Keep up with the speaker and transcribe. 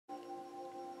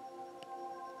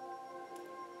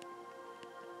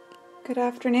Good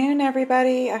afternoon,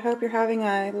 everybody. I hope you're having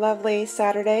a lovely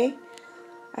Saturday.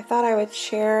 I thought I would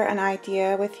share an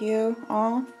idea with you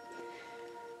all.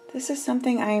 This is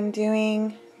something I am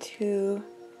doing to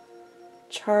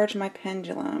charge my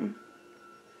pendulum.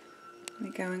 Let me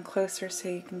go in closer so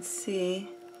you can see.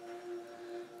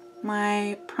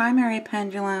 My primary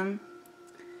pendulum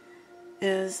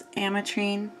is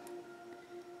ametrine.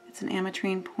 It's an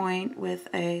ametrine point with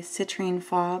a citrine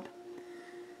fob.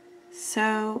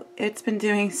 So it's been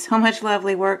doing so much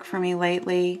lovely work for me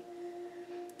lately.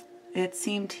 It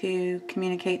seemed to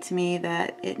communicate to me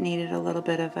that it needed a little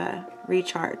bit of a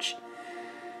recharge.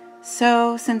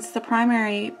 So since the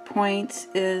primary point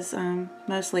is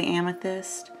mostly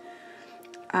amethyst,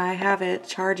 I have it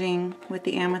charging with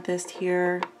the amethyst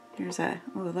here. Here's a,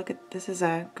 oh look at, this is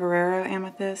a Guerrero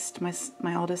amethyst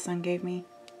my oldest son gave me.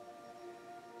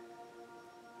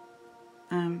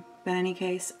 But in any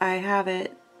case, I have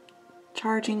it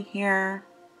charging here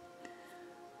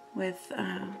with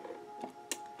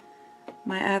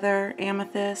my other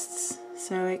amethysts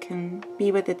so it can be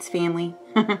with its family.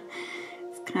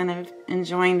 It's kind of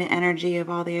enjoying the energy of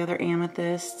all the other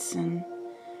amethysts and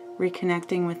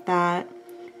reconnecting with that.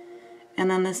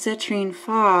 And then the citrine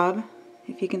fob,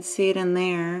 if you can see it in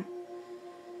there,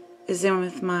 is in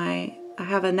with I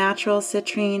have a natural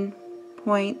citrine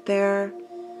point there,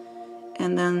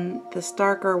 and then the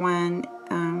starker one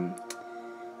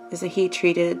is a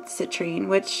heat-treated citrine,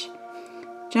 which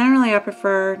generally I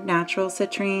prefer natural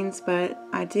citrines, but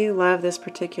I do love this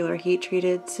particular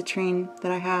heat-treated citrine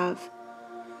that I have.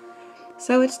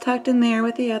 So it's tucked in there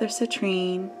with the other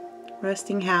citrine,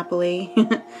 resting happily.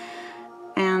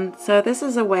 And so this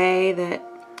is a way that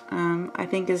I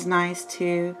think is nice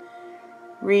to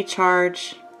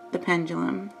recharge the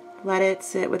pendulum. Let it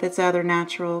sit with its other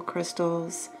natural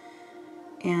crystals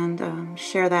and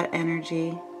share that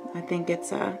energy. I think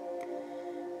it's a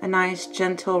nice,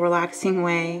 gentle, relaxing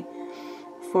way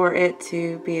for it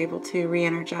to be able to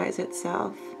re-energize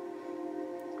itself.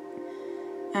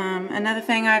 Another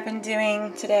thing I've been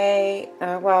doing today,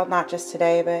 well, not just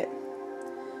today, but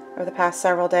over the past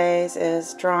several days,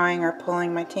 is drawing or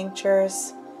pulling my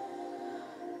tinctures.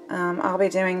 I'll be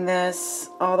doing this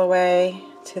all the way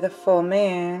to the full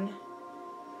moon.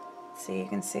 So you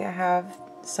can see I have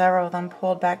several of them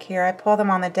pulled back here. I pull them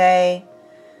on the day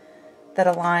that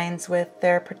aligns with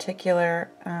their particular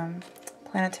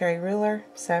planetary ruler.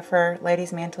 So for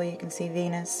Lady's Mantle, you can see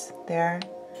Venus there.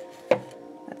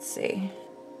 Let's see.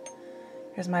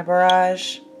 Here's my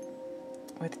barrage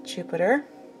with Jupiter.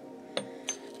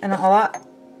 And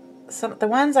the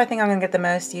ones I think I'm going to get the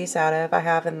most use out of, I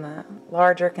have in the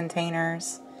larger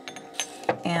containers.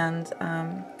 And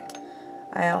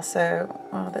I also,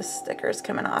 well, this sticker's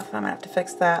coming off. I'm going to have to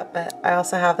fix that. But I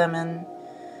also have them in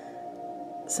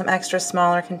some extra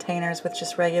smaller containers with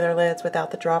just regular lids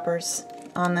without the droppers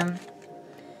on them.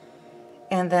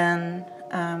 And then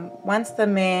once the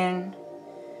moon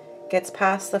gets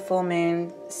past the full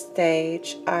moon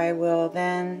stage, I will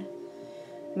then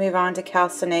move on to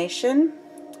calcination.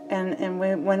 And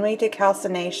when we do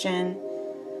calcination,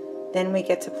 then we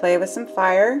get to play with some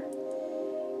fire.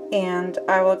 And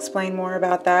I will explain more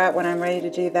about that when I'm ready to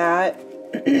do that.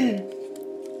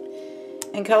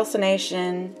 In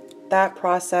calcination, that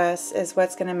process is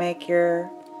what's going to make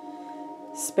your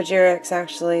spagyrics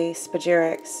actually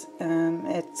spagyrics.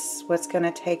 It's what's going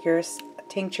to take your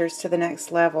tinctures to the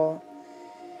next level.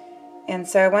 And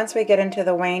so once we get into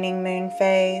the waning moon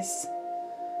phase,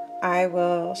 I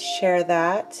will share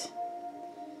that.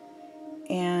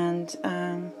 And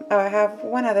oh, I have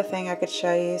one other thing I could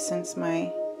show you since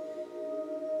my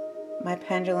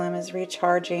pendulum is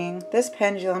recharging. This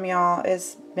pendulum, y'all,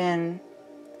 has been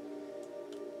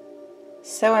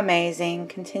so amazing,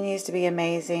 continues to be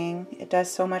amazing. It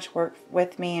does so much work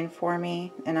with me and for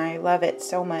me, and I love it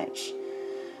so much.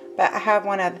 But I have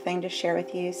one other thing to share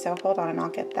with you, so hold on and I'll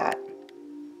get that.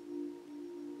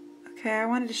 Okay, I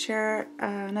wanted to share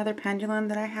another pendulum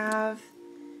that I have.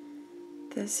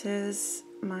 This is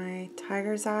my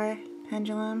Tiger's Eye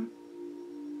pendulum.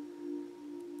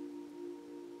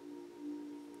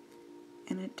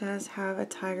 And it does have a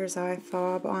Tiger's Eye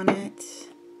fob on it.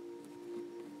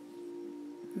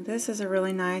 This is a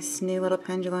really nice new little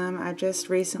pendulum. I just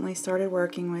recently started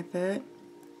working with it,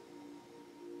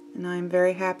 and I'm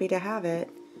very happy to have it.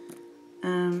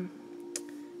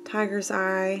 Tiger's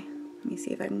Eye, let me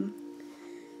see if I can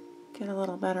get a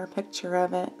little better picture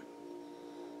of it.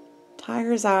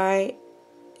 Tiger's Eye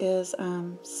is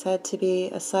said to be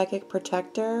a psychic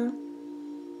protector,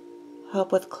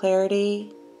 help with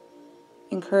clarity,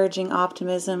 encouraging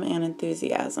optimism and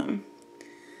enthusiasm.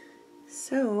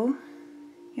 So,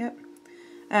 yep.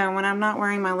 when I'm not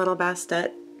wearing my little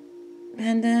bastet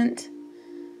pendant,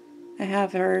 I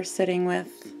have her sitting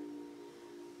with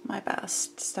my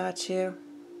bust statue.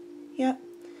 Yep.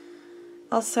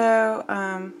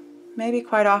 Also, maybe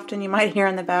quite often you might hear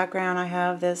in the background I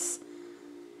have this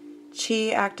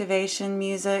chi activation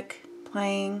music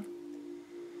playing.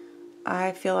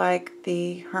 I feel like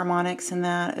the harmonics in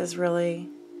that is really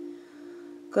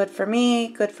good for me,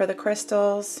 good for the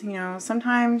crystals. You know,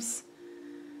 sometimes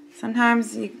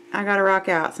I gotta rock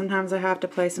out. Sometimes I have to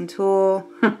play some Tool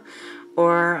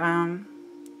or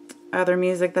other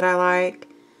music that I like.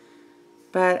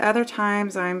 But other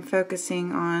times I'm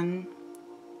focusing on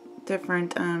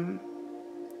different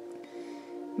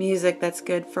music that's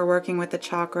good for working with the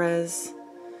chakras,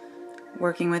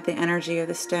 working with the energy of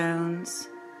the stones.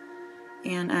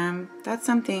 And that's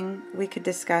something we could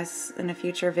discuss in a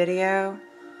future video.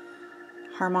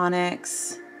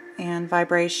 Harmonics and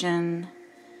vibration,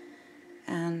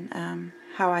 and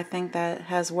how I think that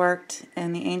has worked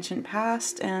in the ancient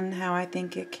past and how I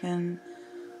think it can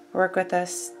work with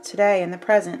us today in the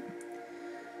present.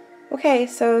 Okay,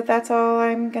 so that's all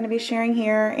I'm going to be sharing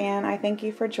here, and I thank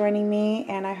you for joining me,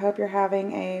 and I hope you're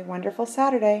having a wonderful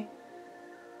Saturday.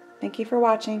 Thank you for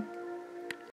watching.